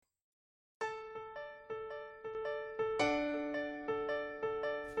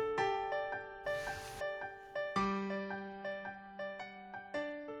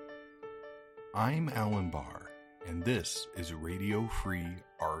I'm Alan Barr, and this is Radio Free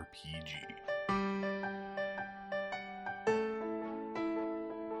RPG.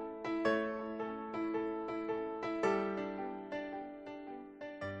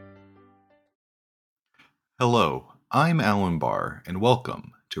 Hello, I'm Alan Barr, and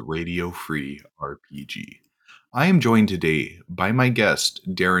welcome to Radio Free RPG. I am joined today by my guest,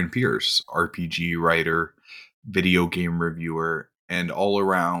 Darren Pearce, RPG writer, video game reviewer, and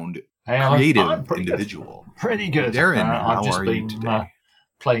all-around creative individual. Pretty good. Darren, how are you today? I've just been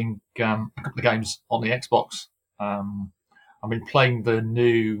playing a couple of games on the Xbox. I've been playing the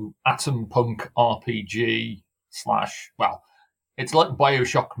new Atom Punk RPG / well, it's like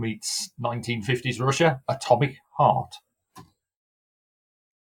Bioshock meets 1950s Russia, Atomic Heart.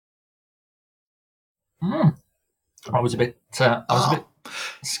 I was a bit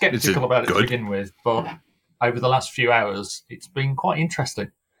skeptical about it to begin with, but over the last few hours, it's been quite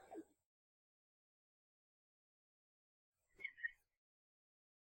interesting.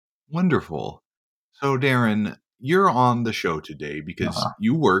 Wonderful. So, Darren, you're on the show today because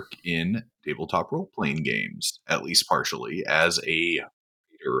you work in tabletop role-playing games, at least partially, as a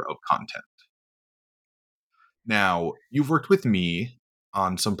creator of content. Now, you've worked with me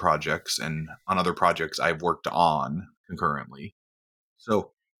on some projects and on other projects I've worked on concurrently.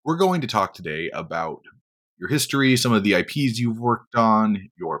 So, we're going to talk today about your history, some of the IPs you've worked on,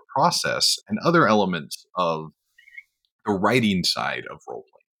 your process, and other elements of the writing side of role-playing.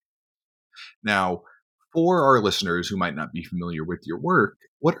 Now, for our listeners who might not be familiar with your work,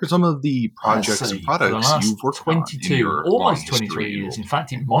 what are some of the projects and products you've worked on in your almost 23 years? In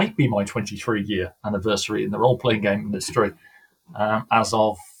fact, it might be my 23-year anniversary in the role-playing game industry. As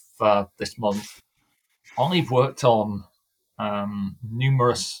of this month, I've worked on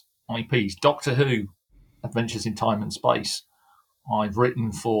numerous IPs. Doctor Who, Adventures in Time and Space. I've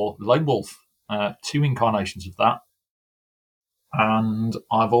written for Lone Wolf, 2 incarnations of that. And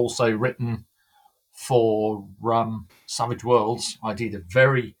I've also written for Savage Worlds. I did a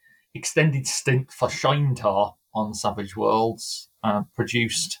very extended stint for Shinetar on Savage Worlds.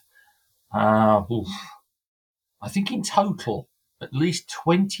 Produced, I think in total, at least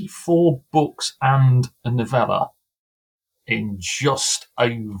 24 books and a novella in just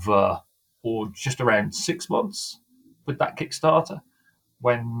over or just around 6 months with that Kickstarter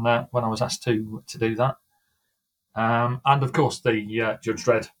when I was asked to do that. And of course, the Judge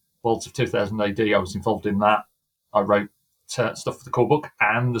Dredd Worlds of 2000 AD, I was involved in that. I wrote stuff for the core book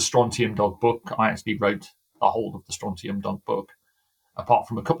and the Strontium Dog book. I actually wrote the whole of the Strontium Dog book, apart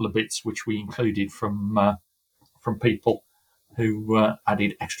from a couple of bits which we included from people who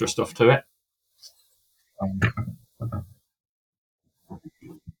added extra stuff to it.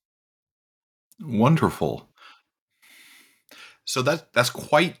 Wonderful. So that's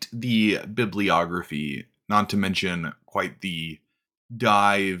quite the bibliography, not to mention quite the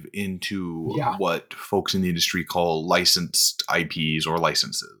dive into what folks in the industry call licensed IPs or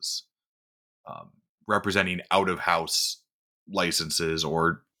licenses, representing out-of-house licenses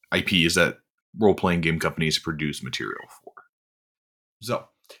or IPs that role-playing game companies produce material for. So,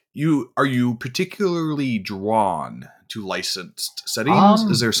 are you particularly drawn to licensed settings?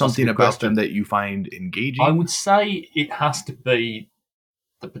 Is there something about them that you find engaging? I would say it has to be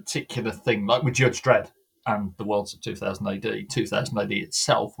the particular thing, like with Judge Dredd and the Worlds of 2000 AD. 2000 AD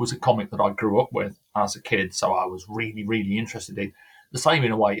itself was a comic that I grew up with as a kid, so I was really, really interested in. The same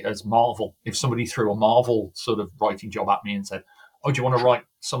in a way as Marvel. If somebody threw a Marvel sort of writing job at me and said, "Oh, do you want to write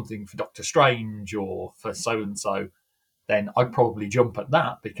something for Doctor Strange or for so-and-so?" then I'd probably jump at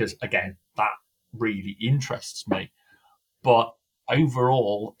that because, again, that really interests me. But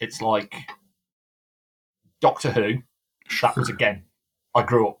overall, it's like Doctor Who. That was, again, I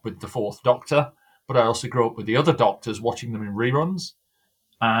grew up with the 4th Doctor, but I also grew up with the other Doctors, watching them in reruns.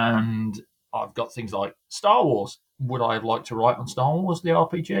 And I've got things like Star Wars. Would I have liked to write on Star Wars, the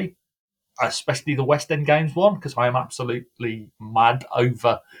RPG? Especially the West End Games one, because I am absolutely mad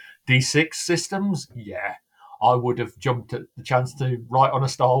over D6 systems. Yeah, I would have jumped at the chance to write on a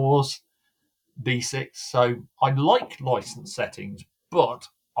Star Wars D6. So I like licensed settings, but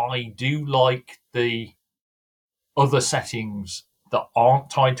I do like the other settings that aren't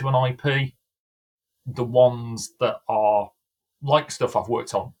tied to an IP. The ones that are like stuff I've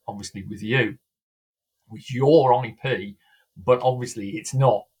worked on, obviously, with you, with your IP, but obviously it's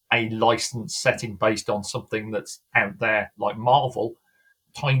not a licensed setting based on something that's out there like Marvel.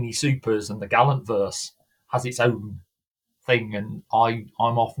 Tiny Supers and the Gallantverse has its own thing, and I'm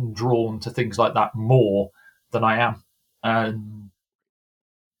often drawn to things like that more than I am.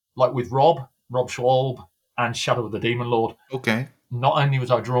 Like with Rob Schwalb and Shadow of the Demon Lord. Okay. not only was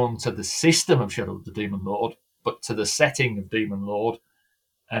I drawn to the system of Shadow of the Demon Lord, but to the setting of Demon Lord,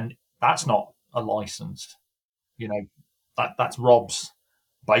 and that's not a license. That's Rob's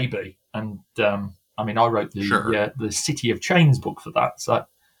baby, and I mean, I wrote Sure. the City of Chains book for that, so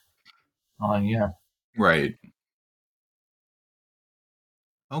yeah. Right.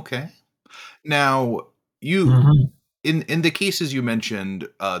 Okay. Now, you Mm-hmm. in the cases you mentioned,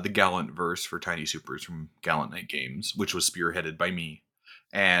 the Gallant verse for Tiny Supers from Gallant Knight Games, which was spearheaded by me,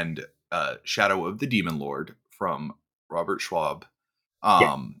 and Shadow of the Demon Lord from Robert Schwab.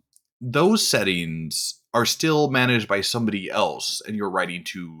 Yeah, Um, those settings are still managed by somebody else, and you're writing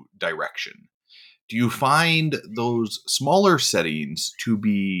to direction. Do you find those smaller settings to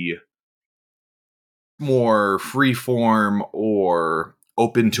be more freeform or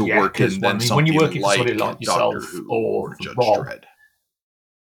open to yeah, because working I than mean, when you're something working for somebody like like Doctor yourself Who or or Judge Rob, Dredd?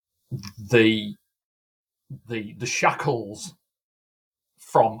 the the shackles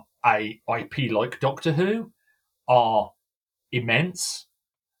from a IP like Doctor Who are immense.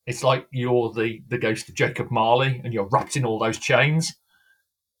 It's like you're the ghost of Jacob Marley and you're wrapped in all those chains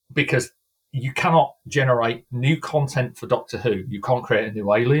because you cannot generate new content for Doctor Who. You can't create a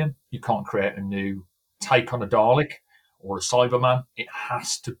new alien. You can't create a new take on a Dalek or a Cyberman. It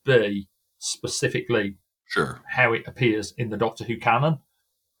has to be specifically Sure. how it appears in the Doctor Who canon,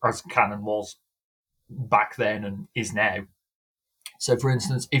 as canon was back then and is now. So, for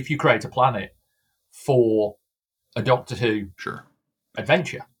instance, if you create a planet for a Doctor Who Sure.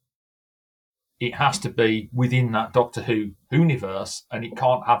 adventure, it has to be within that Doctor Who universe, and it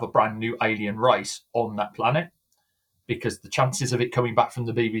can't have a brand new alien race on that planet because the chances of it coming back from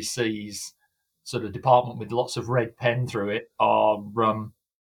the BBC's sort of department with lots of red pen through it are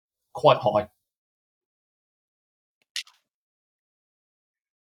quite high.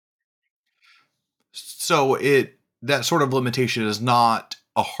 So that sort of limitation is not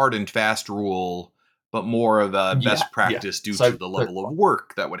a hard and fast rule, but more of a Yeah, best yeah. practice due to So, the level of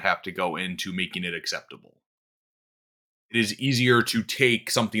work that would have to go into making it acceptable. It is easier to take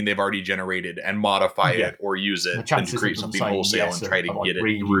something they've already generated and modify yeah, it or use the it than to chances of create them something saying wholesale yes and try to are like get it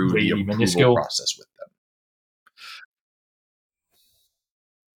really, through the really approval minuscule. process with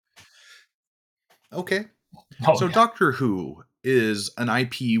them. Okay. Oh So yeah. Doctor Who is an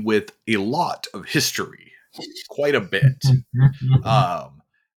IP with a lot of history, quite a bit, um,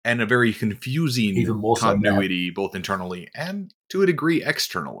 and a very confusing Even more so now. continuity, both internally and to a degree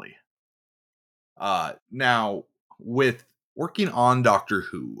externally. Now, with working on Doctor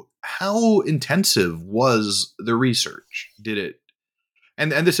Who, how intensive was the research? Did it?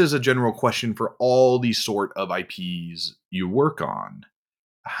 And this is a general question for all these sort of IPs you work on.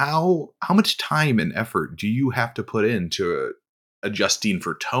 How much time and effort do you have to put into adjusting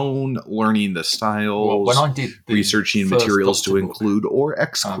for tone, learning the Well, when styles, I did the researching first materials Doctor to book include or for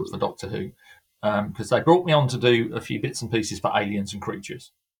exclude? Doctor Who, because they brought me on to do a few bits and pieces for aliens and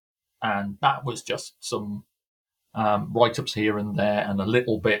creatures, and that was just some write-ups here and there and a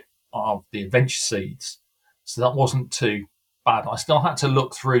little bit of the adventure seeds. So that wasn't too bad. I still had to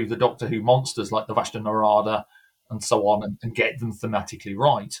look through the Doctor Who monsters like the Vashta Narada and so on and get them thematically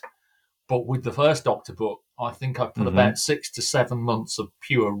right. But with the first Doctor book, I think I put Mm-hmm. about 6 to 7 months of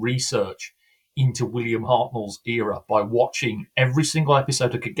pure research into William Hartnell's era by watching every single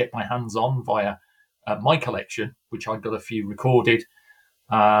episode I could get my hands on via my collection, which I'd got a few recorded.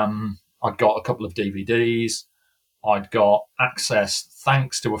 I'd got a couple of DVDs. I'd got access,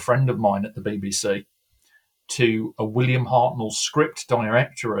 thanks to a friend of mine at the BBC, to a William Hartnell script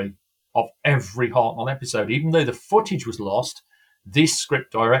directory of every Hartnell episode. Even though the footage was lost, this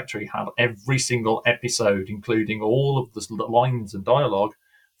script directory had every single episode, including all of the lines and dialogue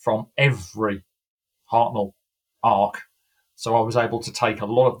from every Hartnell arc. So I was able to take a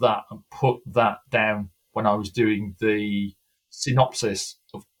lot of that and put that down when I was doing the synopsis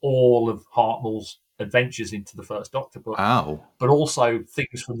of all of Hartnell's adventures into the first Doctor book, Wow. but also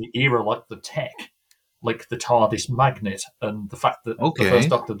things from the era like the tech, like the TARDIS magnet, and the fact that the first Okay.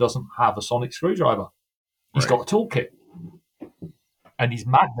 Doctor doesn't have a sonic screwdriver. He's Right. got a toolkit, and his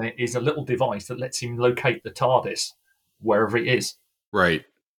magnet is a little device that lets him locate the TARDIS wherever it is. Right.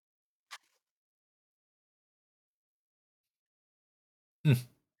 Hmm.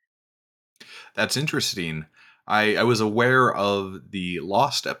 That's interesting. I was aware of the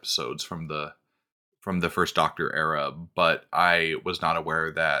lost episodes from the first Doctor era, but I was not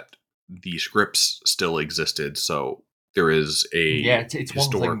aware that the scripts still existed. So there is Yeah, a it's one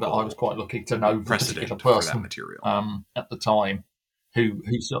thing that I was historical quite lucky to know the particular precedent for that person material. at the time who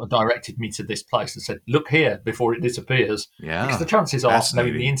sort of directed me to this place and said, "Look here before it disappears," because the Yeah, chances are, knowing the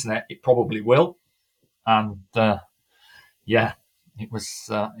fascinating. internet, it probably will. And yeah, it was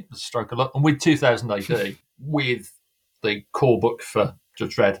a stroke of luck. And with 2000 AD, with the core book for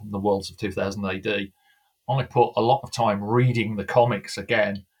Judge Dredd and the Worlds of 2000 AD, I put a lot of time reading the comics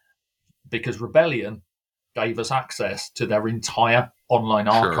again because Rebellion gave us access to their entire online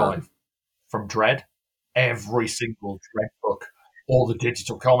archive from Dredd, every single Dredd book, all the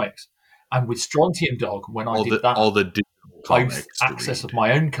digital comics. And with Strontium Dog, when I did that, all the digital comics, both access of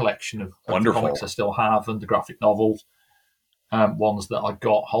my own collection of the comics I still have and the graphic novels, ones that I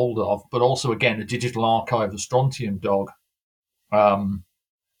got hold of, but also, again, a digital archive of Strontium Dog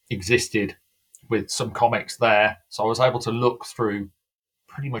existed with some comics there. So I was able to look through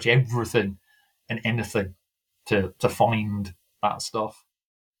pretty much everything and anything to find that stuff.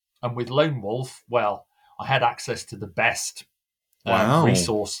 And with Lone Wolf, well, I had access to the best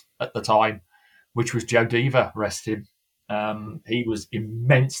resource at the time, which was Joe Diva, rest him. He was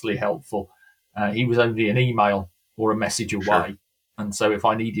immensely helpful. He was only an email or a message away. And so if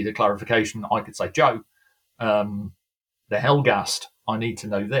I needed a clarification, I could say, Joe, the Hellgast, I need to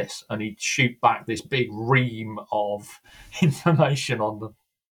know this. And he'd shoot back this big ream of information on them.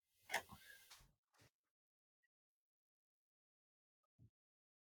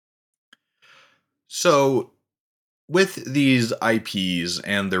 So, with these IPs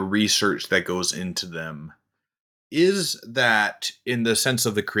and the research that goes into them, is that, in the sense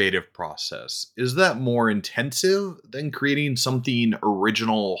of the creative process, is that more intensive than creating something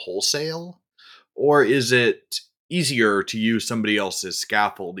original wholesale? Or is it easier to use somebody else's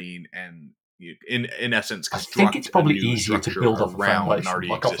scaffolding and, in essence, construct I think it's probably a new easier to build off around a an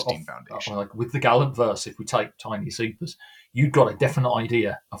already existing foundation? Like with the Gallant verse, if we take Tiny Supers, you'd got a definite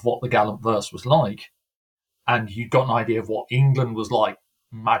idea of what the Gallant verse was like, and you'd got an idea of what England was like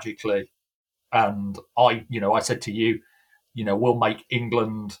magically. And I said to you, we'll make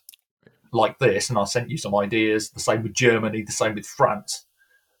England like this, and I sent you some ideas. The same with Germany, the same with France.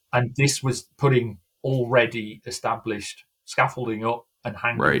 And this was putting already established scaffolding up and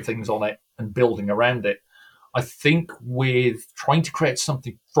hanging things on it and building around it. I think with trying to create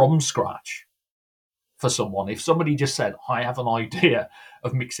something from scratch for someone, if somebody just said, I have an idea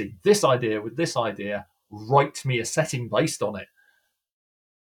of mixing this idea with this idea, write me a setting based on it.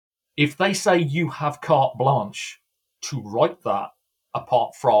 If they say you have carte blanche to write that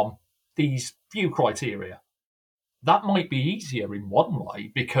apart from these few criteria, that might be easier in one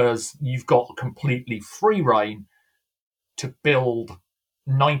way because you've got completely free reign to build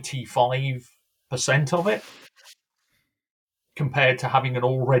 95% of it compared to having an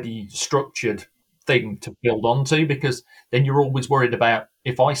already structured thing to build onto, because then you're always worried about,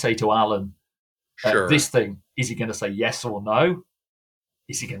 if I say to Alan, this thing, is he going to say yes or no?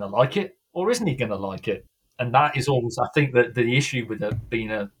 Is he going to like it or isn't he going to like it? And that is always, I think, that the issue with being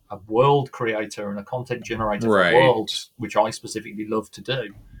a world creator and a content generator for worlds, which I specifically love to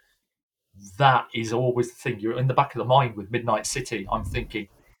do, that is always the thing. You're in the back of the mind with Midnight City. I'm thinking,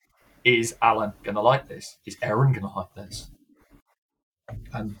 is Alan going to like this? Is Aaron going to like this?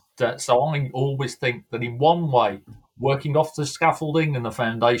 And so I always think that in one way, working off the scaffolding and the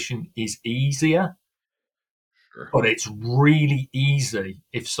foundation is easier. But it's really easy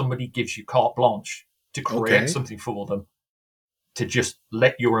if somebody gives you carte blanche to create something for them, to just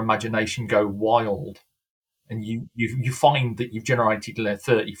let your imagination go wild. And you find that you've generated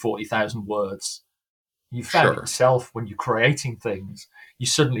 30, 40,000 words. You found it yourself when you're creating things. You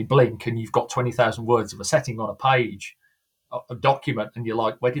suddenly blink and you've got 20,000 words of a setting on a page, a document, and you're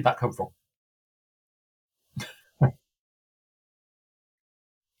like, where did that come from?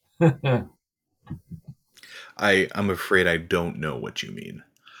 I'm afraid I don't know what you mean.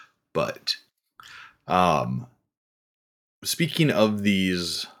 But speaking of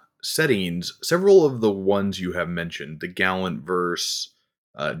these settings, several of the ones you have mentioned, the Gallant verse,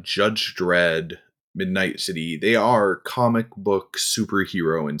 Judge Dredd, Midnight City, they are comic book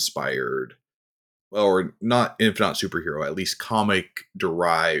superhero inspired. Well, or not, if not superhero, at least comic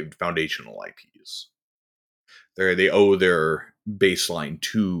derived foundational IPs. They owe their baseline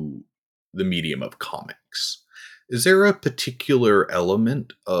to the medium of comics. Is there a particular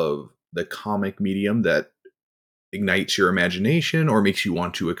element of the comic medium that ignites your imagination or makes you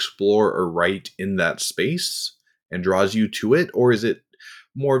want to explore or write in that space and draws you to it? Or is it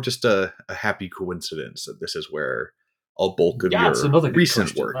more of just a happy coincidence that this is where a bulk of your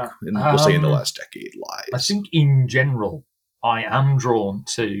recent work, we'll say in the last decade, lies? I think in general, I am drawn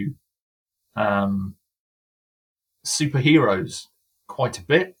to superheroes quite a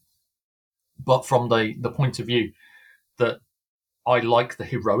bit, but from the point of view that I like the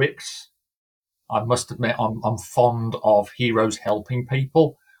heroics. I must admit, I'm fond of heroes helping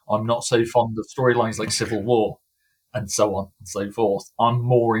people. I'm not so fond of storylines like Civil War. and so on and so forth. I'm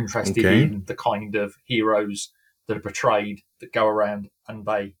more interested in the kind of heroes that are portrayed that go around and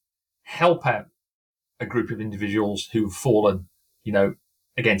they help out a group of individuals who've fallen,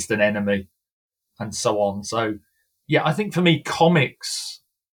 against an enemy and so on. So, yeah, I think for me, comics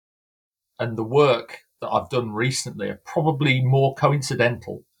and the work that I've done recently are probably more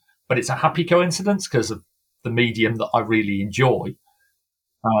coincidental, but it's a happy coincidence because of the medium that I really enjoy.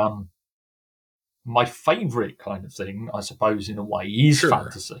 My favourite kind of thing, I suppose, in a way, is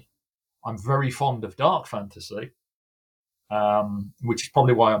fantasy. I'm very fond of dark fantasy, which is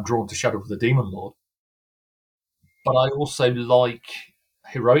probably why I'm drawn to Shadow of the Demon Lord. But I also like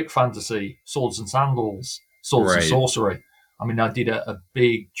heroic fantasy, swords and sandals, swords and sorcery. I mean, I did a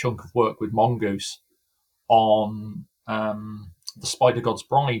big chunk of work with Mongoose on the Spider God's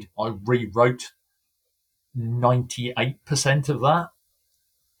Bride. I rewrote 98% of that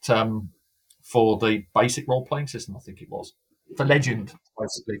for the basic role-playing system, I think it was. For Legend,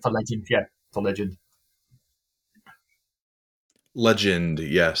 basically. For Legend, yeah. For Legend. Legend,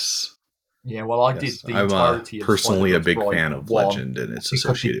 yes. Yeah, well, I did the entirety of personally a big fan of Legend and its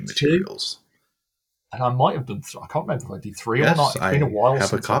associated materials. And I might have done, I can't remember if I did 3 or not. It's been a while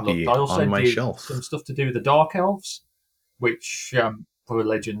since I looked. I also did some stuff to do with the Dark Elves, which for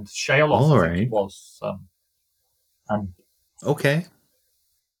Legend, Sheoloth, I think it was. Okay.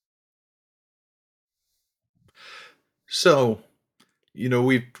 So,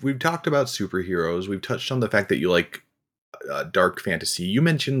 we've talked about superheroes. We've touched on the fact that you like dark fantasy. You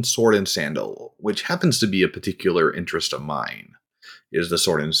mentioned Sword and Sandal, which happens to be a particular interest of mine, is the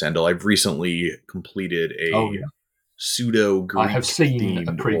Sword and Sandal. I've recently completed a pseudo-Greek I have seen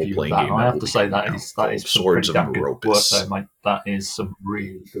a preview of that, and I have to say that is some pretty damn good work there, mate. That is some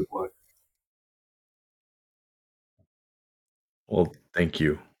really good work. Well, thank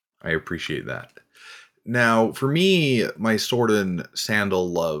you. I appreciate that. Now, for me, my Sword and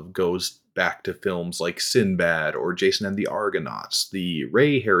Sandal love goes back to films like Sinbad or Jason and the Argonauts, the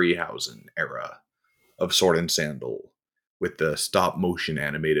Ray Harryhausen era of Sword and Sandal with the stop-motion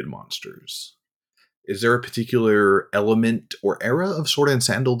animated monsters. Is there a particular element or era of Sword and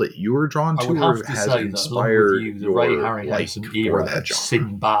Sandal that you were drawn to, or has inspired the Ray Harryhausen era of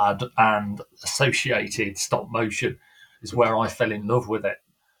Sinbad and associated stop-motion is where I fell in love with it?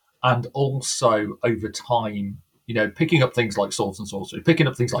 And also, over time, picking up things like Swords and Sorcery, picking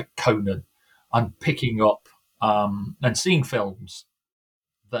up things like Conan, and picking up and seeing films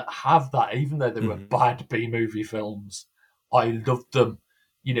that have that, even though they were bad B-movie films, I loved them.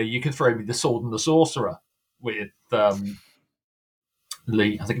 You could throw me The Sword and the Sorcerer with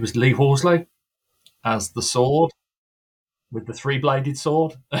Lee, I think it was Lee Horsley as the sword, with the three-bladed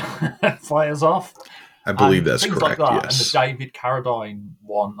sword fires off. I believe that's correct, like that. Yes. And the David Carradine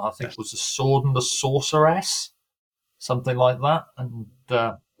one, I think, was The Sword and the Sorceress, something like that. And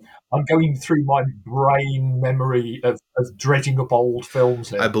I'm going through my brain memory of dredging up old films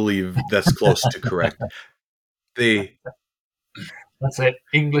here. I believe that's close to correct. That's it.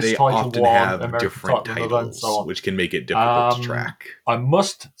 English they title often one, have American different title titles, and so on. which can make it difficult to track. I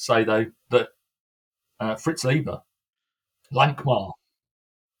must say, though, that Fritz Lieber, Lankmar,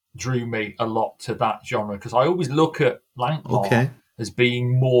 drew me a lot to that genre, because I always look at Lankmar as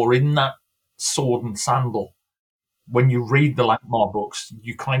being more in that sword and sandal. When you read the Lankmar books,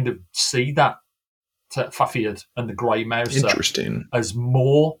 you kind of see that Fafhrd and the Grey Mouse as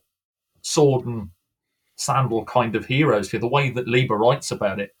more sword and sandal kind of heroes. The way that Lieber writes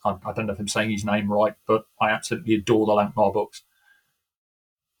about it, I don't know if I'm saying his name right, but I absolutely adore the Lankmar books,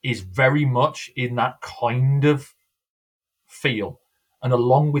 is very much in that kind of feel. And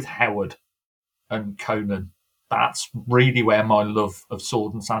along with Howard and Conan, that's really where my love of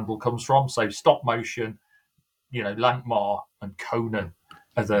sword and sandal comes from. So stop motion, Lankmar and Conan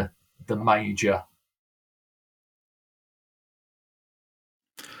are the major.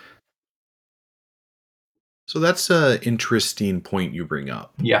 So that's an interesting point you bring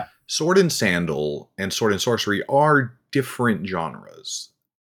up. Yeah. Sword and Sandal and Sword and Sorcery are different genres.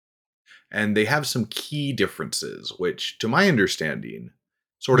 And they have some key differences, which, to my understanding,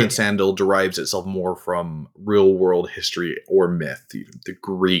 Sword and Sandal derives itself more from real-world history or myth, the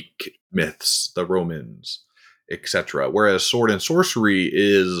Greek myths, the Romans, etc. Whereas Sword and Sorcery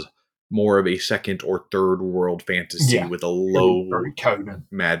is more of a second or third world fantasy with a low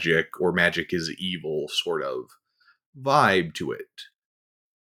magic, or magic is evil sort of vibe to it.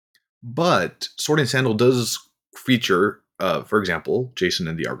 But Sword and Sandal does feature, for example, Jason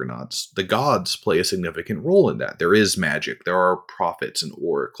and the Argonauts. The gods play a significant role in that. There is magic. There are prophets and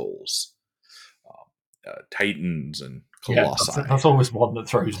oracles, titans and Colossi. Yeah, that's always one that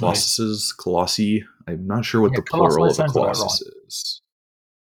throws me. Colosses, Colossi. I'm not sure what the Colossi plural of a sounds about Colossus is.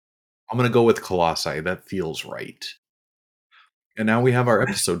 I'm going to go with Colossi. That feels right. And now we have our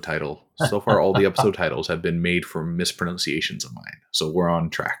episode title. So far, all the episode titles have been made from mispronunciations of mine. So we're on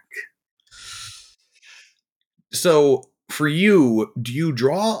track. So for you, do you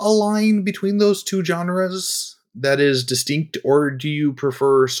draw a line between those two genres that is distinct, or do you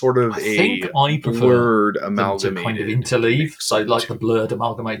prefer sort of I prefer blurred, them amalgamated to kind of interleave? mix So of the like two? the blurred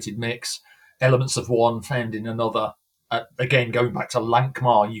amalgamated mix, elements of one found in another. Again, going back to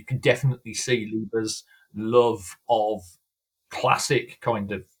Lankmar, you can definitely see Lieber's love of classic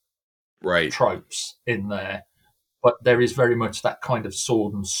kind of Right. tropes in there. But there is very much that kind of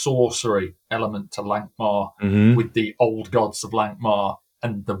sword and sorcery element to Lankmar Mm-hmm. with the old gods of Lankmar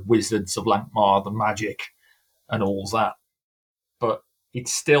and the wizards of Lankmar, the magic and all that. But it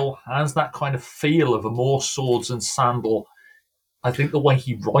still has that kind of feel of a more swords and sandal. I think the way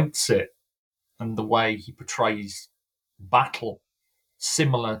he writes it and the way he portrays battle,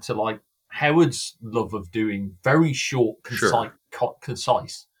 similar to like Howard's love of doing very short,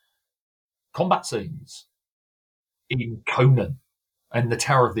 concise combat scenes in Conan and the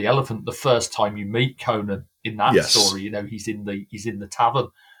Tower of the Elephant. The first time you meet Conan in that story, he's in the tavern,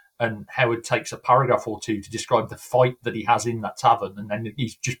 and Howard takes a paragraph or two to describe the fight that he has in that tavern, and then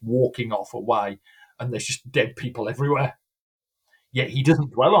he's just walking off away, and there's just dead people everywhere. Yet he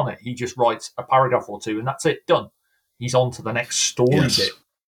doesn't dwell on it. He just writes a paragraph or two, and that's it, done. He's on to the next story bit.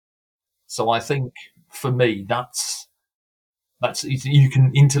 So I think for me, that's you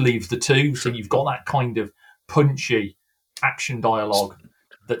can interleave the two. So you've got that kind of punchy action dialogue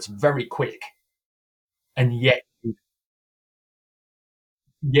that's very quick, and yet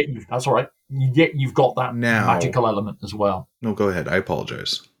that's all right. Yet you've got that magical element as well. No, go ahead. I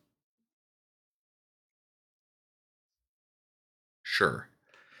apologize. Sure.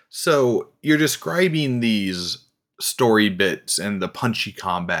 So you're describing these story bits and the punchy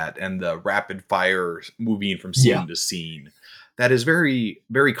combat and the rapid fire moving from scene to scene. That is very,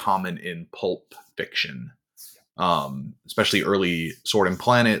 very common in pulp fiction, especially early Sword and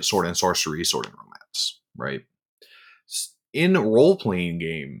Planet, Sword and Sorcery, Sword and Romance, right? In role-playing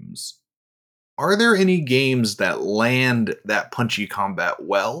games, are there any games that land that punchy combat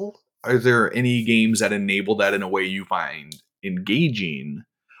well? Are there any games that enable that in a way you find engaging?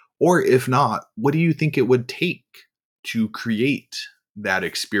 Or if not, what do you think it would take to create that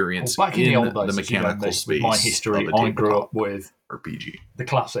experience back in the old days, the mechanical space? With my history, I grew up with RPG, the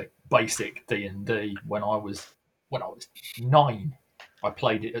classic basic D&D. When I was 9, I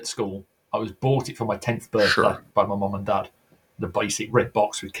played it at school. I was bought it for my 10th birthday by my mum and dad. The basic red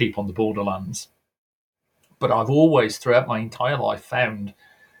box with Keep on the Borderlands. But I've always, throughout my entire life, found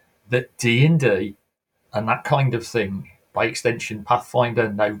that D&D and that kind of thing, by extension,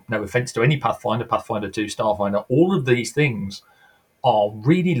 Pathfinder, no offense to any Pathfinder, Pathfinder 2, Starfinder, all of these things are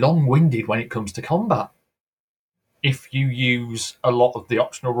really long-winded when it comes to combat. If you use a lot of the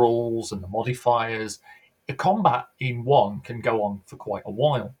optional rules and the modifiers, the combat in one can go on for quite a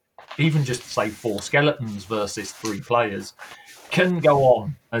while. Even just, say, 4 skeletons versus 3 players can go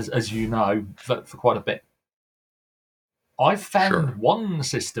on, as you know, for quite a bit. I've found one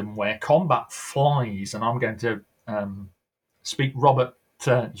system where combat flies, and I'm going to speak Robert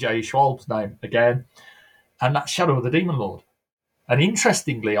J. Schwalb's name again, and that's Shadow of the Demon Lord. And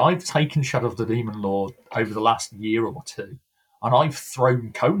interestingly, I've taken Shadow of the Demon Lord over the last year or two, and I've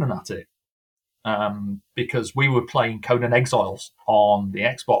thrown Conan at it because we were playing Conan Exiles on the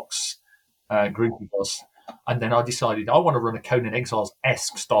Xbox group of us, and then I decided I want to run a Conan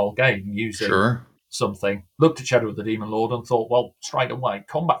Exiles-esque style game using something. Looked at Shadow of the Demon Lord and thought, well, straight away,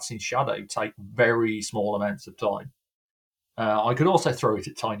 combats in Shadow take very small amounts of time. I could also throw it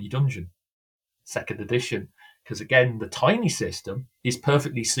at Tiny Dungeon, 2nd edition, because again, the tiny system is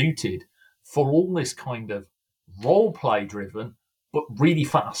perfectly suited for all this kind of role-play driven, but really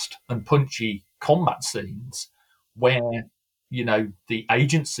fast and punchy combat scenes where, the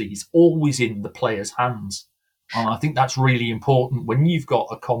agency is always in the player's hands. And I think that's really important when you've got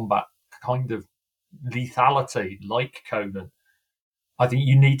a combat kind of lethality like Conan. I think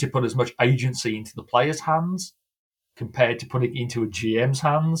you need to put as much agency into the player's hands compared to putting it into a GM's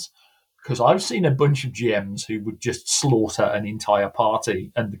hands. Because I've seen a bunch of GMs who would just slaughter an entire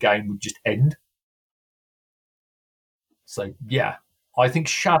party and the game would just end. So, yeah, I think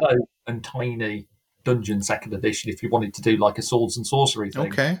Shadow and Tiny Dungeon 2nd edition, if you wanted to do like a swords and sorcery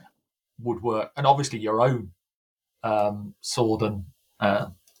thing, would work. And obviously your own sword and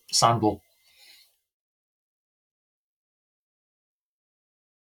sandal.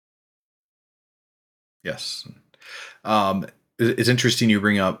 Yes. Um, it's interesting you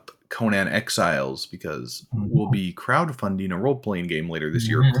bring up Conan Exiles because we'll be crowdfunding a role playing game later this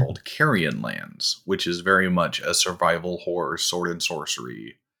year called Carrion Lands, which is very much a survival horror sword and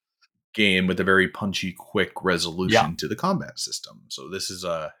sorcery game with a very punchy, quick resolution to the combat system. So this is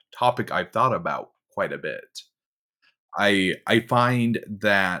a topic I've thought about quite a bit. I find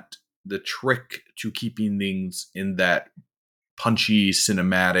that the trick to keeping things in that punchy,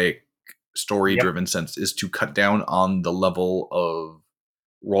 cinematic, story-driven sense is to cut down on the level of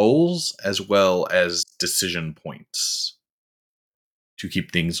rolls as well as decision points to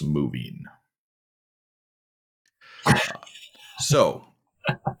keep things moving. So,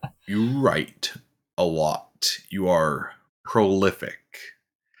 you write a lot. You are prolific.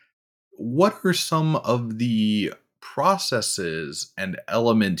 What are some of the processes and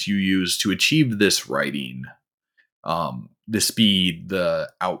elements you use to achieve this writing? The speed,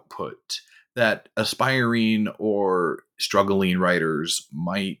 the output that aspiring or struggling writers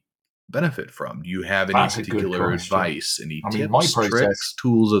might benefit from? Do you have any That's a good particular question. advice, any I mean, my tips, process tricks,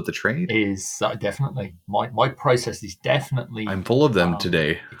 tools of the trade? is definitely my process is definitely. I'm full of them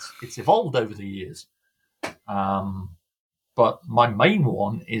today. It's evolved over the years, but my main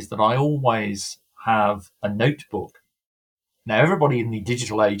one is that I always have a notebook. Now, everybody in the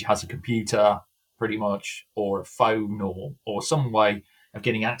digital age has a computer, pretty much, or a phone, or some way of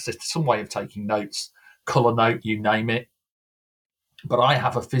getting access to some way of taking notes, color note, you name it. But I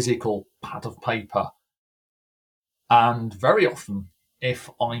have a physical pad of paper. And very often, if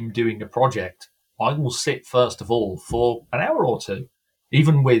I'm doing a project, I will sit first of all for an hour or two.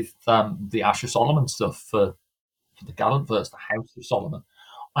 Even with the Ash of Solomon stuff for the Gallant verse, the House of Solomon,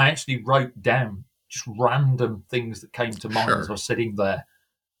 I actually wrote down just random things that came to mind as I was sitting there.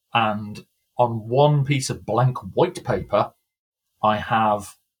 And on one piece of blank white paper, I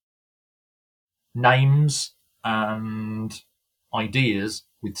have names and ideas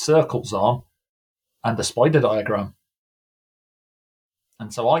with circles on and a spider diagram.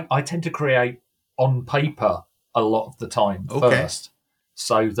 And so I tend to create on paper a lot of the time first,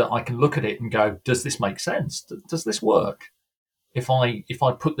 so that I can look at it and go, does this make sense? Does this work? If I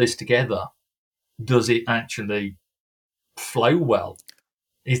put this together, does it actually flow well?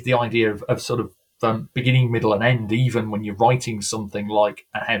 Is the idea of sort of beginning, middle, and end, even when you're writing something like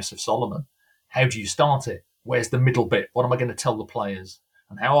A House of Solomon? How do you start it? Where's the middle bit? What am I going to tell the players?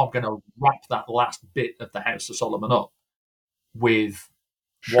 And how I'm going to wrap that last bit of the House of Solomon up with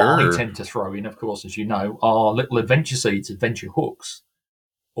what I tend to throw in, of course, as you know, are little adventure seeds, adventure hooks,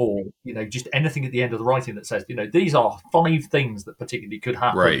 or just anything at the end of the writing that says, these are 5 things that particularly could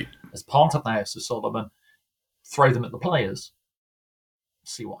happen as part of the House of Solomon. Throw them at the players,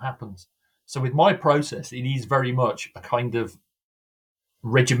 see what happens. So with my process, it is very much a kind of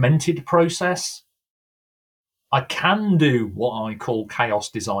regimented process. I can do what I call chaos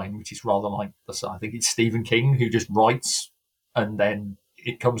design, which is rather like, I think it's Stephen King who just writes and then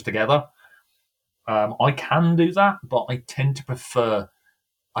it comes together. I can do that, but I tend to prefer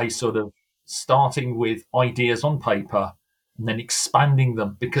a sort of starting with ideas on paper and then expanding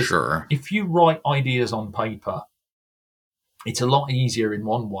them, because if you write ideas on paper, it's a lot easier in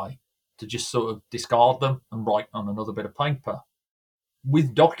one way to just sort of discard them and write on another bit of paper.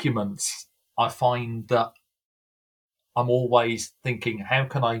 With documents, I find that I'm always thinking, how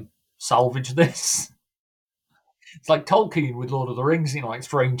can I salvage this? It's like Tolkien with Lord of the Rings, like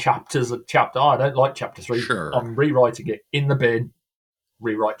throwing chapters at chapter. I don't like chapter 3. I'm rewriting it in the bin.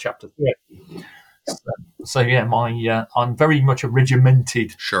 Rewrite chapter 3. So yeah, I'm very much a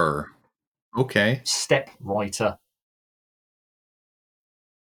regimented. Step writer.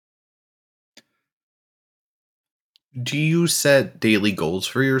 Do you set daily goals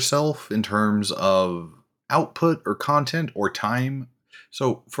for yourself in terms of output or content or time?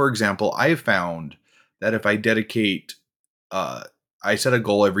 So, for example, I have found that if I dedicate, I set a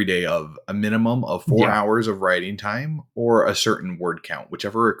goal every day of a minimum of 4 hours of writing time or a certain word count,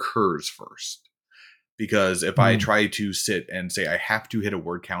 whichever occurs first. Because if I try to sit and say I have to hit a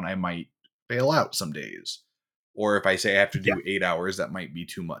word count, I might fail out some days. Or if I say I have to do 8 hours, that might be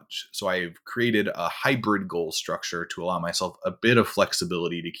too much. So I've created a hybrid goal structure to allow myself a bit of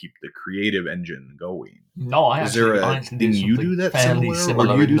flexibility to keep the creative engine going. No, I actually do you do that fairly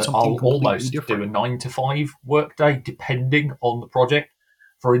similar, or do you do that something I'll almost different? do a 9 to 5 workday depending on the project.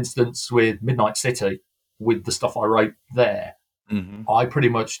 For instance, with Midnight City, with the stuff I wrote there, I pretty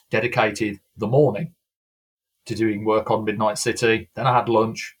much dedicated the morning to doing work on Midnight City. Then I had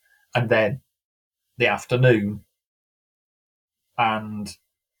lunch, and then the afternoon. And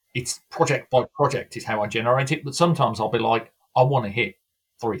it's project by project is how I generate it. But sometimes I'll be like, I want to hit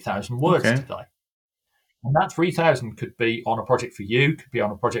 3,000 words today. And that 3,000 could be on a project for you, could be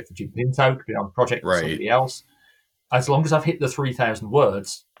on a project for Jim Pinto, could be on a project for Right. somebody else. As long as I've hit the 3,000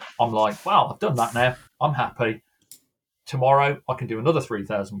 words, I'm like, wow, I've done that now. I'm happy. Tomorrow, I can do another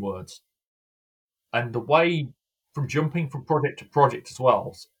 3,000 words. And the way from jumping from project to project as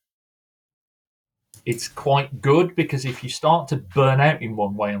well, it's quite good because if you start to burn out in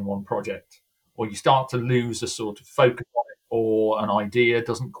one way on one project, or you start to lose a sort of focus on it, or an idea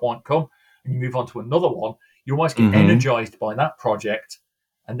doesn't quite come, and you move on to another one, you almost get energized by that project,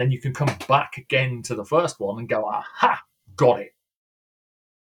 and then you can come back again to the first one and go, aha, got it.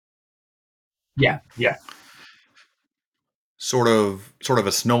 Yeah, yeah. Sort of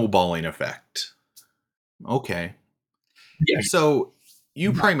a snowballing effect. Okay. Yeah. So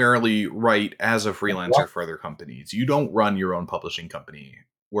you Yeah. primarily write as a freelancer for other companies. You don't run your own publishing company,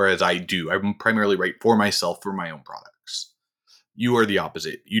 whereas I do. I primarily write for myself for my own products. You are the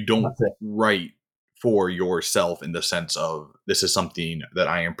opposite. You don't That's it. write for yourself in the sense of this is something that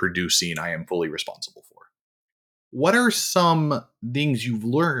I am producing, I am fully responsible for. What are some things you've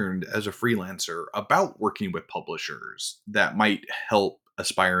learned as a freelancer about working with publishers that might help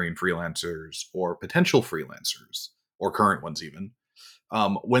aspiring freelancers or potential freelancers or current ones even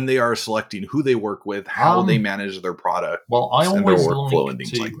when they are selecting who they work with, how they manage their product, Well, I and their always workflow like and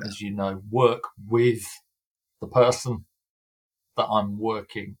things to, like that? as you know, work with the person that I'm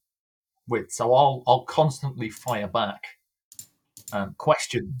working with. So I'll constantly fire back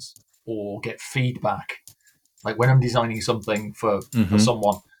questions or get feedback. Like when I'm designing something for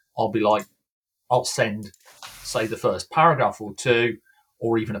someone, I'll be like, I'll send, say, the first paragraph or two,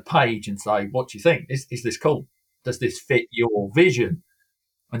 or even a page, and say, "What do you think? Is this cool? Does this fit your vision?"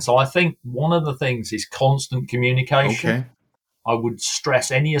 And so I think one of the things is constant communication. Okay. I would stress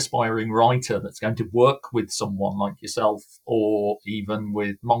any aspiring writer that's going to work with someone like yourself, or even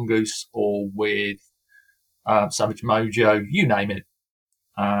with Mongoose, or with Savage Mojo, you name it.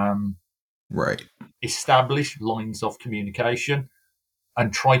 Right. Establish lines of communication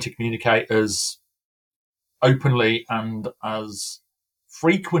and try to communicate as openly and as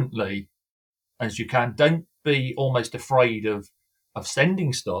frequently as you can. Don't be almost afraid of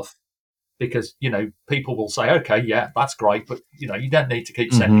sending stuff because people will say, "Okay, yeah, that's great, but you don't need to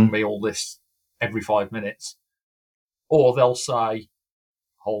keep sending me all this every 5 minutes." Or they'll say,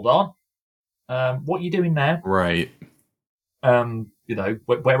 "Hold on, what are you doing now? Right.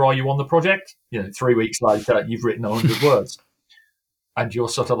 Where are you on the project?" 3 weeks later, you've written 100 words, and you're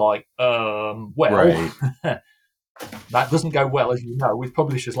sort of like, well, Right. that doesn't go well, as you know, with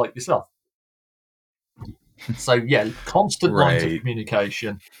publishers like yourself. So yeah, constant lines of Right.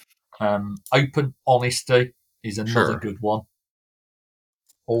 communication. Open honesty is another Sure. good one.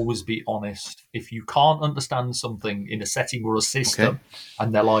 Always be honest. If you can't understand something in a setting or a system, Okay.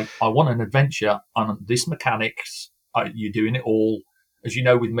 and they're like, "I want an adventure and this mechanics," you're doing it all. As you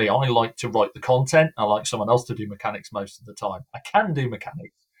know, with me, I like to write the content. I like someone else to do mechanics most of the time. I can do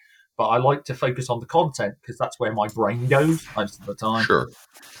mechanics, but I like to focus on the content because that's where my brain goes most of the time. Sure.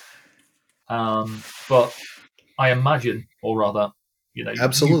 But I imagine, or rather, you've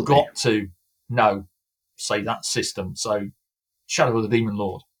Absolutely. got to know, say, that system. So, Shadow of the Demon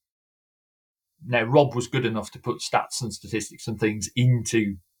Lord. Now, Rob was good enough to put stats and statistics and things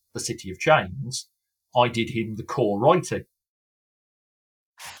into the City of Chains. I did him the core writing.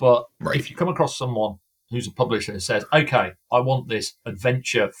 But Right. if you come across someone who's a publisher who says, "Okay, I want this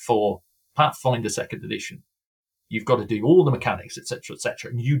adventure for Pathfinder 2nd Edition," you've got to do all the mechanics,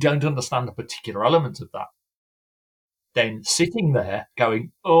 etc., and you don't understand a particular element of that, then sitting there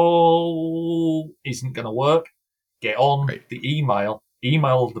going, "Oh, isn't going to work," get on Right. the email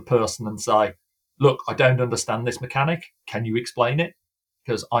the person and say, "Look, I don't understand this mechanic. Can you explain it?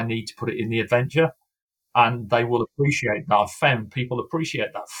 Because I need to put it in the adventure." And they will appreciate that. I've found people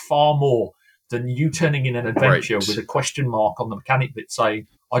appreciate that far more than you turning in an adventure Right. with a question mark on the mechanic bit saying,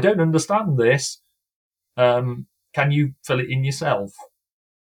 "I don't understand this. Can you fill it in yourself?"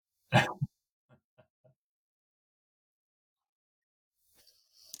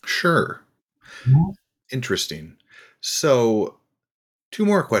 Sure. Interesting. So, two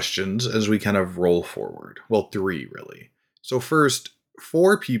more questions as we kind of roll forward. Well, three really. So, first,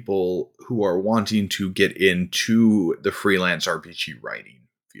 for people who are wanting to get into the freelance RPG writing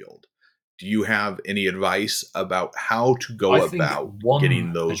field, do you have any advice about how to I go think about one,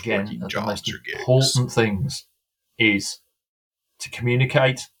 getting those again, working of the most jobs or gigs? important things is to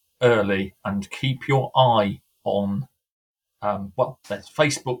communicate early and keep your eye on, there's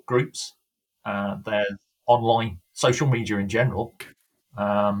Facebook groups, there's online social media in general,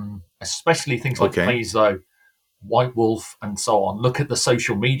 especially things like Okay. Paizo White Wolf and so on, look at the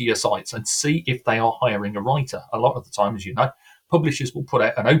social media sites and see if they are hiring a writer. A lot of the time, as you know, publishers will put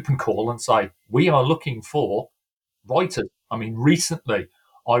out an open call and say, we are looking for writers. I mean, recently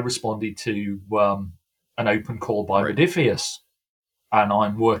I responded to an open call by Right. Modifius, and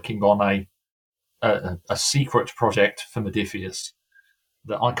I'm working on a secret project for Modifius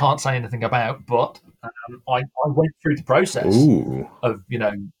that I can't say anything about, but I went through the process Ooh. of,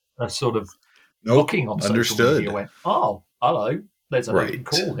 a sort of Nope. looking on social media, Understood. went, oh, hello, there's an open Right.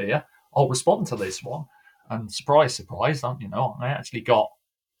 call here. I'll respond to this one. And surprise, surprise, I actually got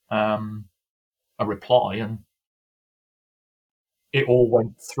a reply, and it all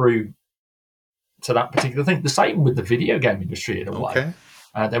went through to that particular thing. The same with the video game industry in a way. Okay.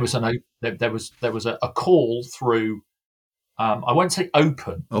 There was a call through. I won't say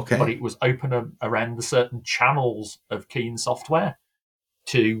open, but Okay. it was open around the certain channels of Keen Software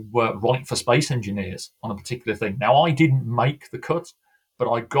to write for space engineers on a particular thing. Now, I didn't make the cut, but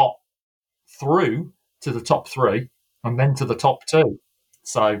I got through to the top 3 and then to the top 2.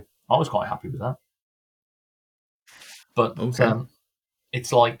 So I was quite happy with that. But Okay.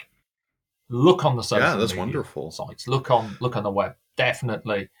 it's like, look on the Yeah, social that's media wonderful. sites, look on the web.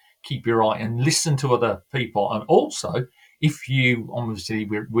 Definitely keep your eye and listen to other people. And also, if you obviously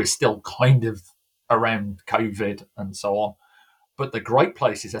we're still kind of around COVID and so on, but the great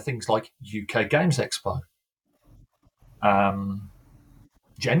places are things like UK Games Expo,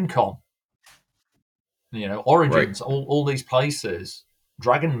 Gen Con, Right. Origins, all these places,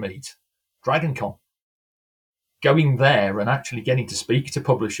 Dragon Meet, Dragon Con. Going there and actually getting to speak to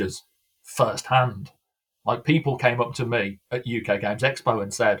publishers firsthand. Like, people came up to me at UK Games Expo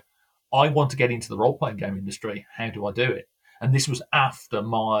and said, I want to get into the role playing game industry. How do I do it? And this was after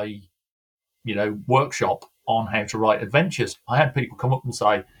my, workshop on how to write adventures. I had people come up and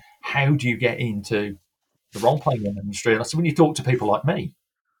say, how do you get into the role playing game industry? And I said, when you talk to people like me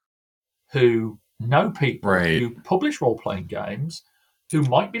who know people Right. who publish role playing games, who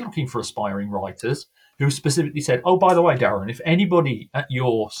might be looking for aspiring writers, who specifically said, oh, by the way, Darren, if anybody at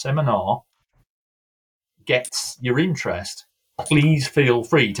your seminar gets your interest, please feel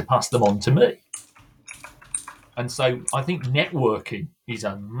free to pass them on to me. And so I think networking is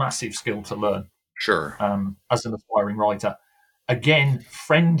a massive skill to learn Sure. as an aspiring writer. Again,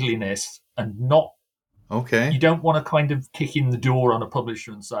 friendliness, and not, Okay. you don't want to kind of kick in the door on a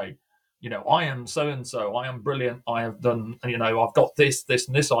publisher and say, I am so and so, I am brilliant, I have done, I've got this,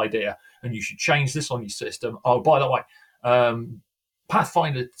 and this idea, and you should change this on your system. Oh, by the way,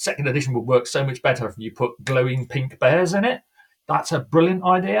 Pathfinder 2nd edition would work so much better if you put glowing pink bears in it. That's a brilliant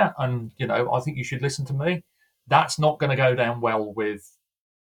idea, and I think you should listen to me. That's not going to go down well with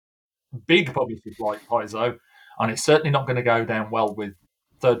big publishers like Paizo, and it's certainly not going to go down well with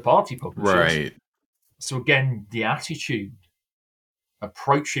third-party publishers. Right. So again, the attitude,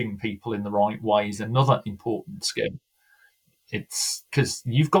 approaching people in the right way, is another important skill. It's because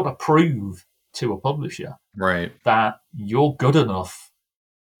you've got to prove to a publisher Right. that you're good enough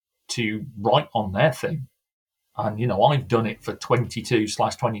to write on their thing. And, I've done it for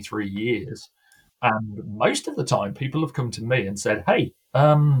 22/23 years. And most of the time, people have come to me and said, hey,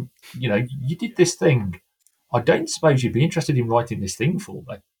 you did this thing. I don't suppose you'd be interested in writing this thing for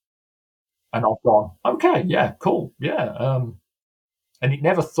me. And I've gone, okay, yeah, cool, yeah. And it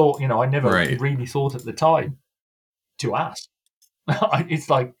never thought, I never Right. really thought at the time to ask. It's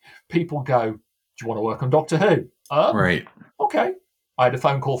like, people go, do you want to work on Doctor Who? Right. Okay. I had a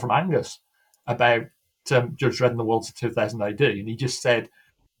phone call from Angus about Judge Dredd and the Worlds of 2000 AD, and he just said,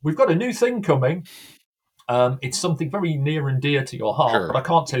 we've got a new thing coming. It's something very near and dear to your heart, but I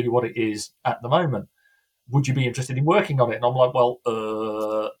can't tell you what it is at the moment. Would you be interested in working on it? And I'm like, well,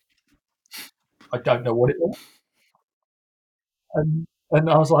 I don't know what it is. And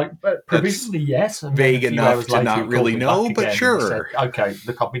I was like, provisionally, yes. And then a Vague few enough hours to later, not he called really me know, back but again, and he said, sure. okay,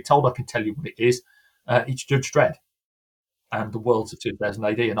 look, I've been told I can tell you what it is. It's Judge Dredd and the Worlds of 2000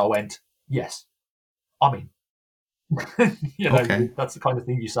 AD. And I went, yes, I'm in. Okay. That's the kind of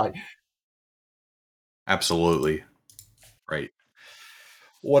thing you say. Absolutely. Right.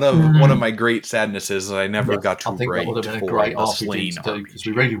 One of my great sadnesses is I never got to I think that would write have been a for great the RPG Slain to do, RPG. because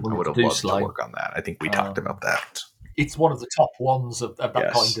we really I wanted would to have do loved to Slain. work on that. I think we talked about that. It's one of the top ones of that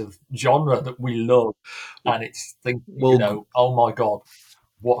Yes. kind of genre that we love, and it's Well, oh my god,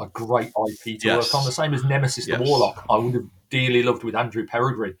 what a great IP to work on. The same as Nemesis the Warlock. I would have dearly loved, with Andrew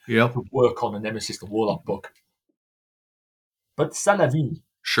Peregrine, to work on a Nemesis the Warlock book. But c'est la vie,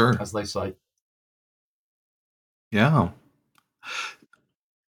 sure, as they say. Yeah.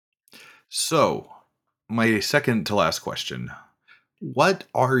 So, my second to last question. What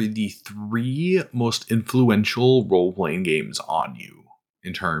are the 3 most influential role-playing games on you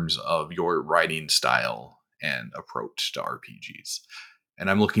in terms of your writing style and approach to RPGs? And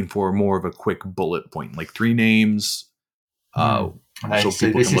I'm looking for more of a quick bullet point, like 3 names, so people This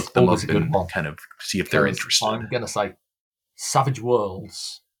can is look them always up a good and one, kind of see if they're because interested. I'm going to say Savage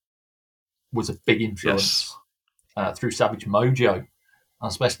Worlds was a big influence through Savage Mojo,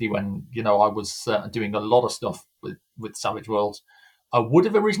 especially when I was doing a lot of stuff with Savage Worlds. I would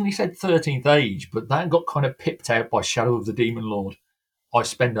have originally said 13th Age, but that got kind of pipped out by Shadow of the Demon Lord. I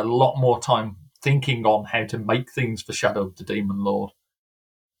spend a lot more time thinking on how to make things for Shadow of the Demon Lord.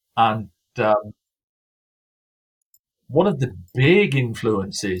 And one of the big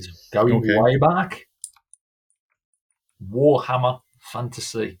influences going Okay. way back, Warhammer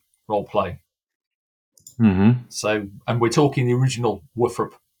Fantasy role-playing. Mm-hmm. So, and we're talking the original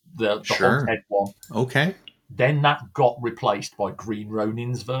Woothrup, the Sure. Hogshead one. Okay. Then that got replaced by Green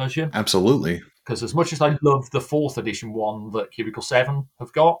Ronin's version. Absolutely. Because as much as I love the 4th edition one that Cubicle 7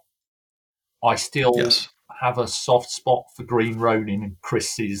 have got, I still have a soft spot for Green Ronin and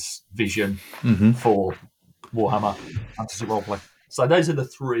Chris's vision for Warhammer Fantasy Roleplay. So those are the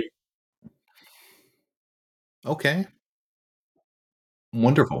 3. Okay.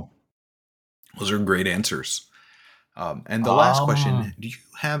 Wonderful. Those are great answers. And the last question, do you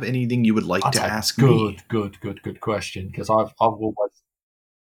have anything you would like to ask me? Good question, because I've always...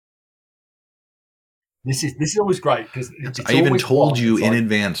 This is always great, because I even told you in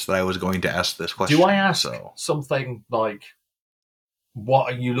advance that I was going to ask this question. Do I ask something like,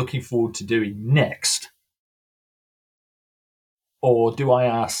 what are you looking forward to doing next? Or do I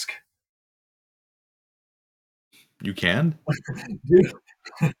ask... You can.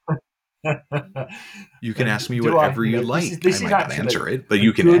 You can ask me whatever you like. I might not answer it, but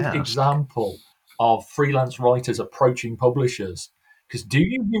you can ask. Good example of freelance writers approaching publishers. Because do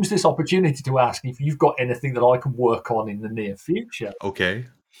you use this opportunity to ask if you've got anything that I can work on in the near future? Okay.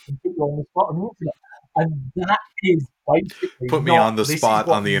 And put you on the spot on the internet. And that is basically put me on the spot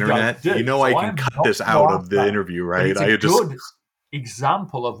on the internet. You know, I can cut this out of the interview, right? It's a good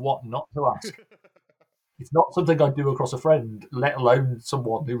example of what not to ask. It's not something I'd do across a friend, let alone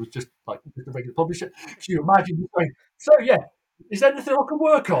someone who was just like just a regular publisher. Can you imagine just going, so yeah, is there anything I can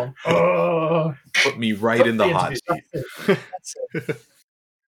work on? Put me right in the hot seat. That's it.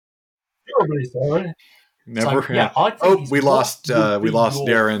 Probably so. Never. So, yeah, I think we lost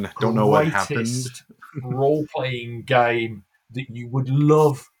Darren. Don't know what happened. Role-playing game that you would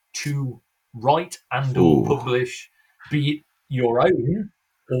love to write and or publish, be it your own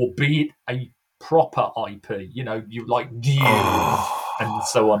or be it a proper IP. You know, you like Dune and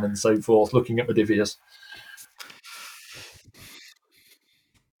so on and so forth. Looking at Madivius.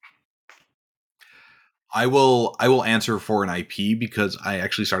 I will answer for an IP because I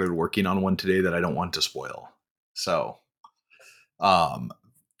actually started working on one today that I don't want to spoil. So,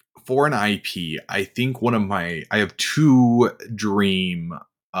 for an IP, I think I have 2 dream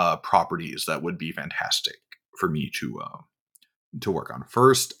properties that would be fantastic for me to work on.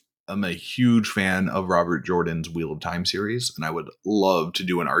 First, I'm a huge fan of Robert Jordan's Wheel of Time series, and I would love to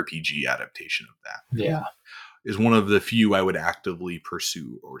do an RPG adaptation of that. Yeah. Is one of the few I would actively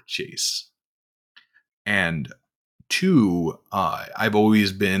pursue or chase. And 2, I've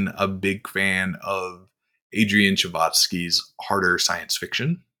always been a big fan of Adrian Chavatsky's harder science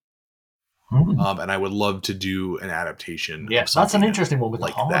fiction. And I would love to do an adaptation. Yeah, that's an interesting one with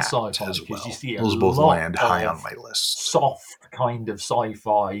like the hard sci-fi as well. You see those both land high on my list. Soft kind of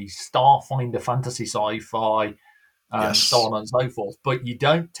sci-fi, Starfinder fantasy sci-fi, and so on and so forth. But you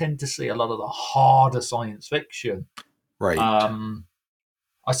don't tend to see a lot of the harder science fiction. Right.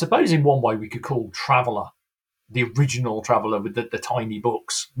 I suppose in one way we could call Traveller, the original Traveller with the tiny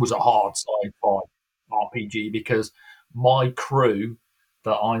books, was a hard sci-fi RPG because my crew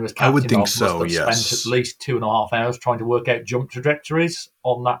that I was captain would think of must have spent at least 2.5 hours trying to work out jump trajectories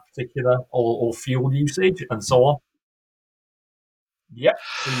on that particular or fuel usage and so on. Yep,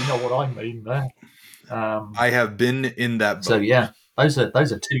 so you know what I mean there. I have been in that boat. So yeah, those are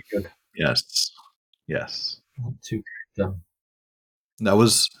 2 good. Yes. 2 good. That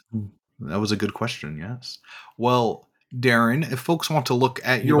was a good question. Yes. Well, Darren, if folks want to look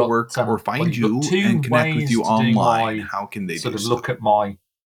at your work or find you and connect with you online, how can they sort of look at my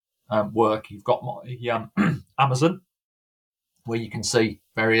work? You've got my Amazon, where you can see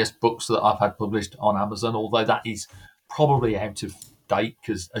various books that I've had published on Amazon, although that is probably out of date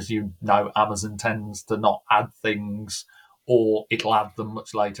because, as you know, Amazon tends to not add things or it'll add them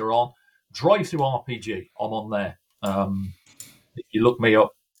much later on. Drive Through RPG, I'm on there. If you look me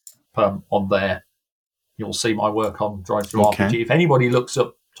up on there, you'll see my work on Drive-Thru Okay. RPG. If anybody looks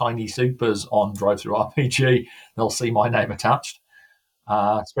up Tiny Supers on Drive-Thru RPG, they'll see my name attached,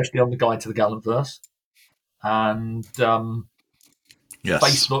 especially on the Guide to the Gallant Verse. And Yes.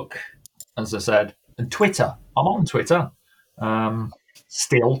 Facebook, as I said, and Twitter. I'm on Twitter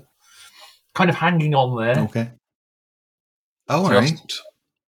still, kind of hanging on there. Okay. All right.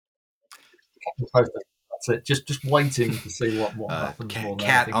 That's it. Just waiting to see what happens more than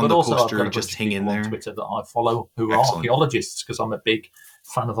cat anything. on but the also, poster, I've got a just bunch of hang in people on there. Twitter that I follow who are Excellent. archaeologists, because I'm a big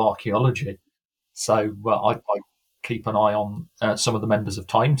fan of archaeology. So I keep an eye on some of the members of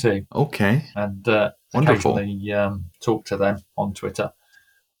Time Team. Okay. And Wonderful. occasionally talk to them on Twitter.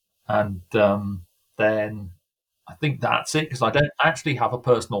 And then I think that's it, because I don't actually have a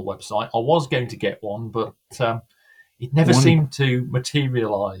personal website. I was going to get one, but it never seemed to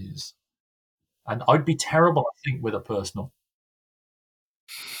materialise. And I'd be terrible, I think, with a personal.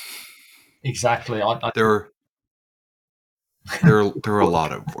 Exactly. They're a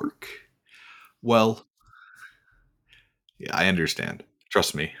lot of work. Well, yeah, I understand.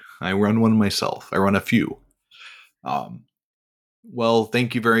 Trust me. I run one myself. I run a few. Well,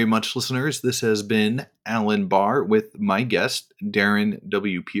 thank you very much, listeners. This has been Alan Barr with my guest, Darren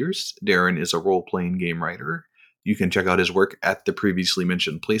W. Pearce. Darren is a role-playing game writer. You can check out his work at the previously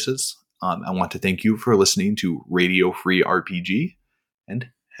mentioned places. I want to thank you for listening to Radio Free RPG, and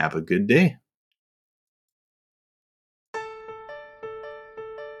have a good day.